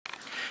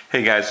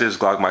Hey guys, this is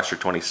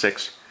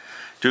Glogmeister26.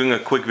 Doing a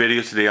quick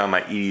video today on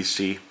my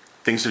EDC.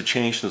 Things have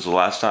changed since the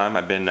last time.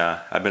 I've been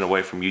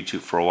away from YouTube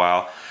for a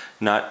while.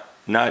 Not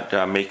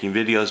making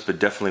videos, but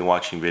definitely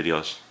watching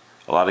videos.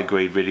 A lot of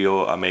great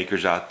video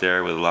makers out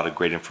there with a lot of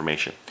great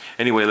information.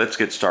 Anyway, let's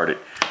get started.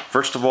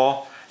 First of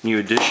all, new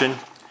addition.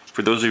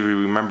 For those of you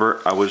who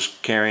remember, I was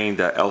carrying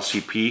the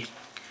LCP,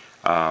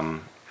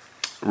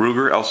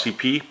 Ruger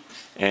LCP,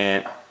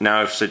 and now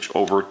I've switched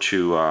over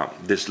to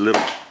this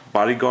little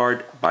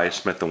Bodyguard by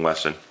Smith &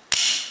 Wesson.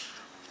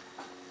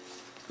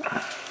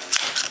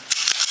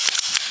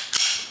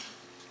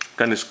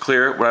 Gun is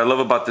clear. What I love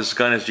about this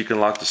gun is you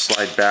can lock the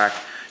slide back.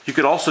 You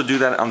could also do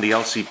that on the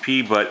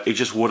LCP, but it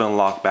just wouldn't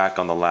lock back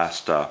on the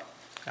last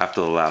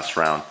after the last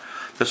round.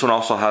 This one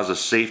also has a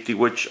safety,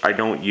 which I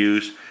don't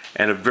use,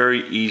 and a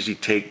very easy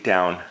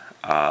takedown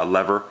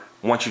lever.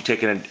 Once you've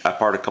taken it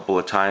apart a couple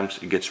of times,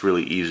 it gets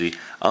really easy,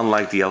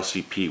 unlike the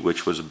LCP,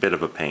 which was a bit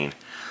of a pain.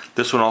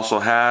 This one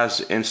also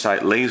has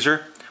Insight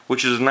laser,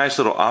 which is a nice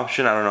little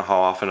option. I don't know how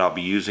often I'll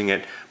be using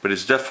it, but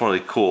it's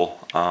definitely cool.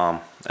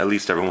 At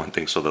least everyone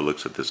thinks so that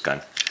looks at this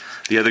gun.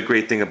 The other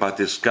great thing about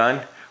this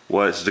gun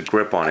was the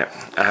grip on it.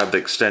 I have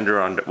the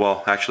extender on,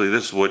 well, actually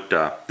this is what,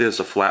 this is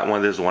a flat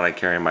one. This is the one I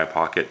carry in my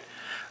pocket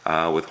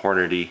with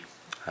Hornady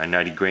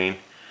 90 grain.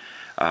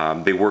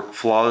 They work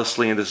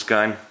flawlessly in this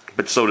gun,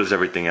 but so does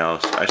everything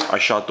else. I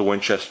shot the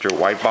Winchester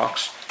white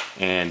box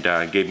and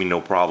gave me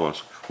no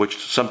problems, which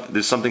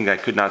is something I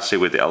could not say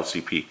with the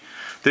LCP.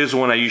 This is the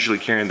one I usually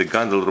carry in the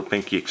gun, the little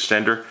pinky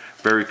extender.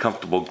 Very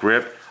comfortable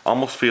grip.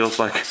 Almost feels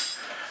like,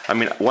 I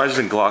mean, why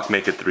doesn't Glock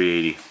make a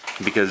 380?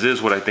 Because this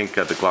is what I think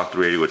the Glock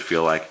 380 would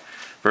feel like.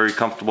 Very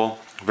comfortable,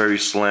 very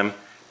slim,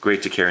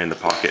 great to carry in the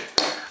pocket.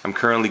 I'm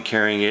currently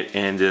carrying it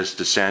in this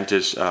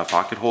DeSantis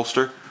pocket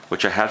holster,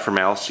 which I had for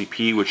my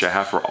LCP, which I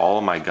have for all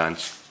of my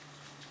guns.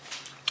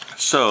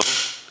 So,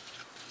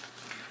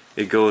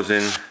 it goes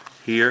in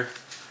here.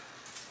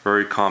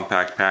 Very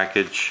compact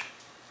package,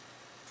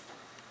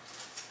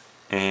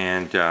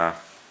 and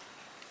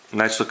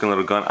nice looking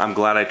little gun. I'm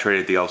glad I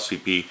traded the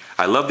LCP.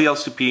 I love the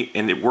LCP,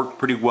 and it worked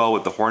pretty well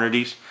with the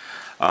Hornadys,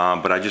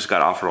 but I just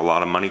got offered a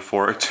lot of money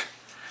for it,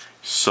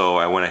 so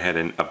I went ahead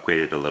and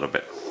upgraded a little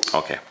bit.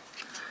 Okay,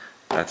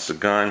 that's the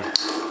gun,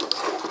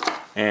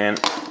 and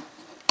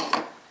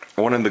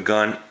one in the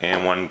gun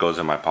and one goes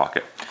in my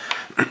pocket.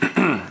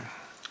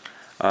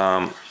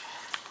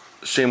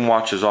 Same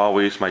watch as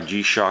always, my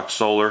G-Shock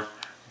Solar.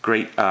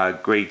 Great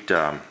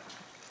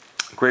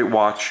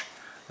watch,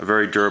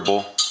 very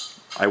durable.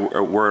 I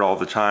wear it all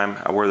the time.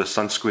 I wear the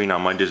sunscreen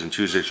on Mondays and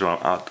Tuesdays when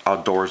I'm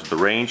outdoors at the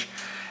range.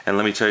 And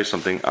let me tell you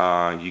something,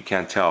 you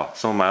can't tell.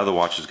 Some of my other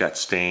watches got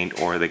stained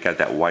or they got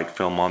that white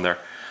film on there.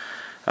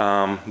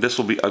 This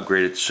will be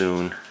upgraded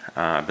soon.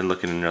 I've been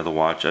looking at another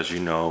watch. As you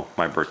know,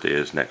 my birthday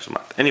is next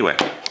month. Anyway,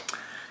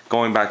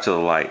 going back to the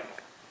light.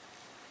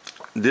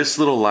 This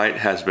little light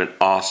has been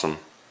awesome.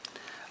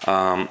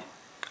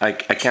 I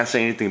can't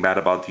say anything bad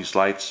about these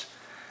lights,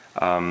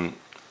 these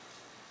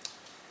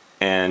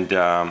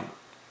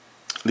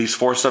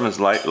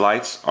 4.7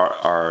 lights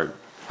are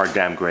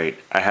damn great.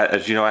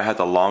 As you know, I had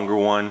the longer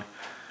one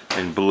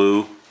in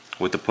blue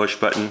with the push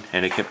button,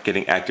 and it kept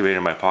getting activated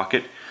in my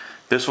pocket.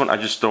 This one I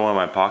just throw in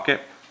my pocket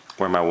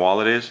where my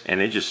wallet is,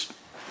 and I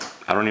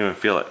don't even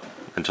feel it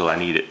until I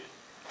need it.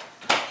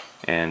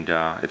 And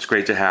it's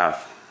great to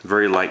have.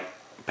 Very light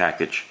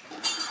package.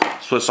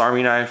 Swiss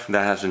Army knife,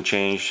 that hasn't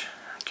changed.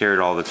 Carry it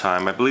all the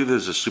time. I believe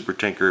this is a super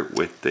tinker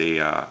with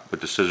the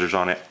scissors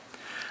on it.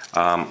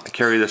 I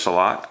carry this a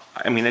lot.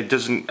 I mean, I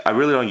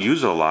really don't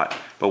use it a lot,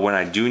 but when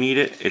I do need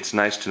it, it's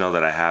nice to know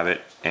that I have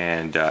it.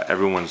 And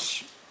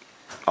everyone's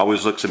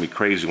always looks at me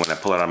crazy when I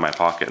pull it out of my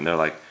pocket, and they're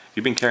like,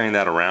 "You've been carrying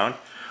that around?"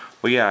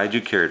 Well, yeah, I do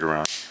carry it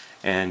around,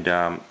 and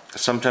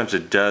sometimes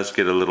it does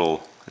get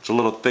it's a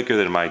little thicker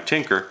than my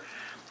tinker,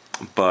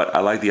 but I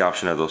like the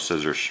option of those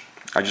scissors.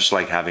 I just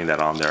like having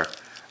that on there.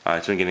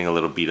 It's been getting a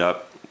little beat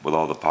up with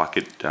all the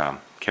pocket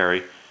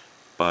carry,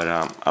 but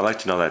I like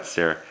to know that's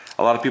there.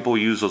 A lot of people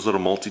use those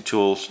little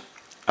multi-tools,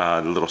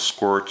 the little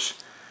squirts,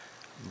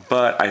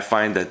 but I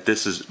find that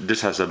this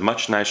has a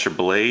much nicer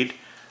blade,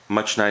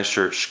 much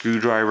nicer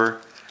screwdriver,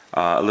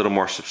 a little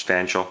more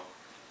substantial.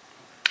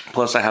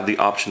 Plus I have the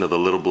option of the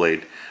little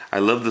blade. I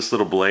love this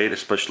little blade,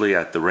 especially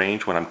at the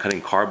range when I'm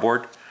cutting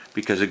cardboard,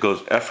 because it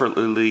goes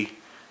effortlessly.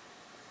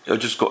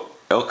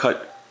 It'll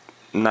cut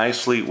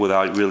nicely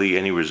without really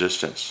any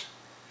resistance,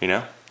 you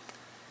know.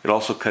 It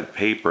also cut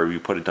paper if you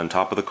put it on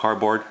top of the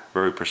cardboard.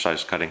 Very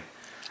precise cutting.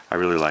 I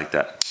really like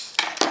that.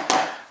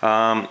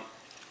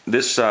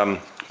 This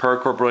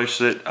paracord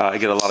bracelet, I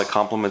get a lot of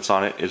compliments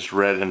on it. It's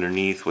red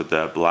underneath with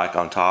the black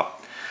on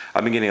top.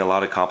 I've been getting a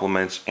lot of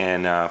compliments,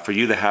 and for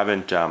you that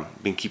haven't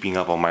been keeping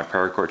up on my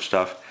paracord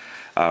stuff,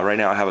 right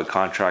now I have a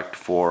contract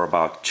for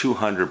about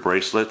 200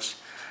 bracelets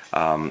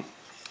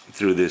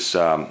through this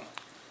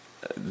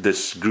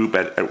this group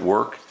at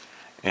work,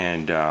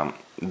 and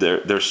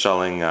they're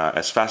selling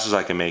as fast as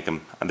I can make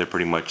them, and they're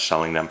pretty much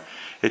selling them.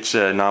 It's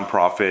a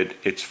non-profit,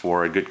 it's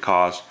for a good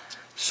cause.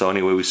 So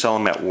anyway, we sell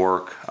them at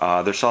work.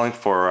 They're selling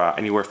for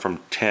anywhere from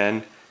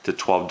 $10 to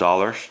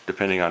 $12,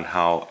 depending on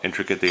how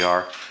intricate they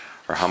are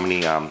or how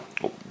many,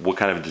 what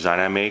kind of design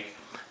I make.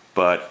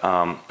 But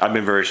I've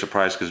been very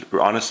surprised because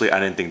honestly, I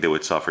didn't think they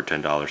would sell for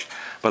 $10.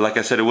 But like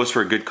I said, it was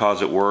for a good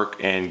cause at work,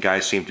 and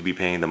guys seem to be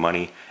paying the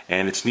money.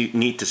 And it's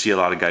neat to see a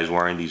lot of guys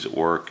wearing these at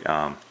work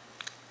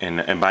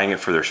and buying it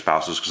for their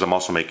spouses, because I'm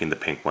also making the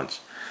pink ones.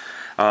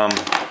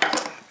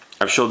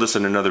 I've showed this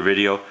in another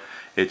video.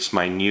 It's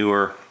my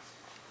newer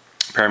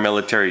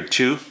Paramilitary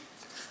 2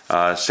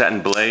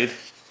 satin blade.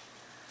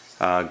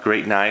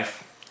 Great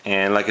knife.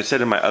 And like I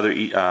said in my other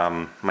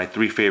my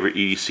 3 favorite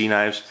EDC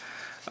knives,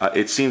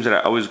 it seems that I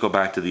always go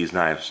back to these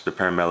knives, the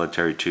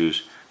Paramilitary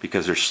 2s,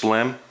 because they're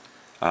slim,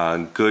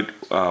 good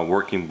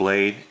working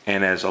blade,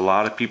 and as a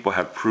lot of people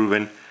have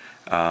proven,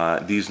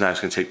 these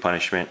knives can take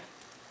punishment,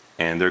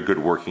 and they're good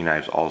working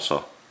knives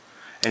also.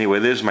 Anyway,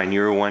 this is my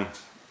newer one,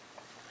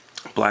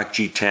 black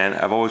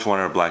G10. I've always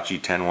wanted a black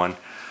G10 one.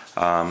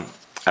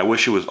 I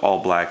wish it was all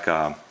black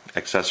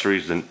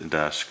accessories,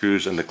 the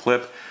screws and the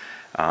clip,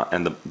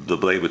 and the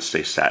blade would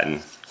stay satin.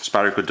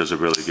 Spyderco does a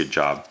really good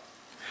job.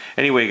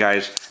 Anyway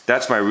guys,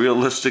 that's my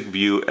realistic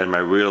view and my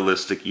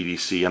realistic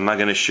EDC. I'm not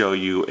going to show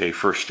you a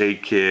first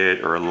aid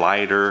kit or a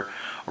lighter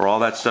or all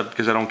that stuff,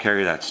 because I don't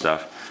carry that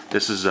stuff.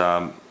 This is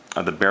the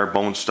bare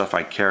bones stuff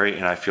I carry,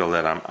 and I feel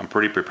that I'm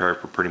pretty prepared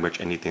for pretty much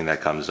anything that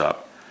comes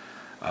up.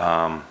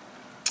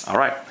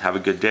 Alright, have a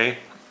good day,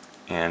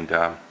 and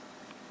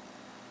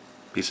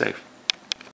be safe.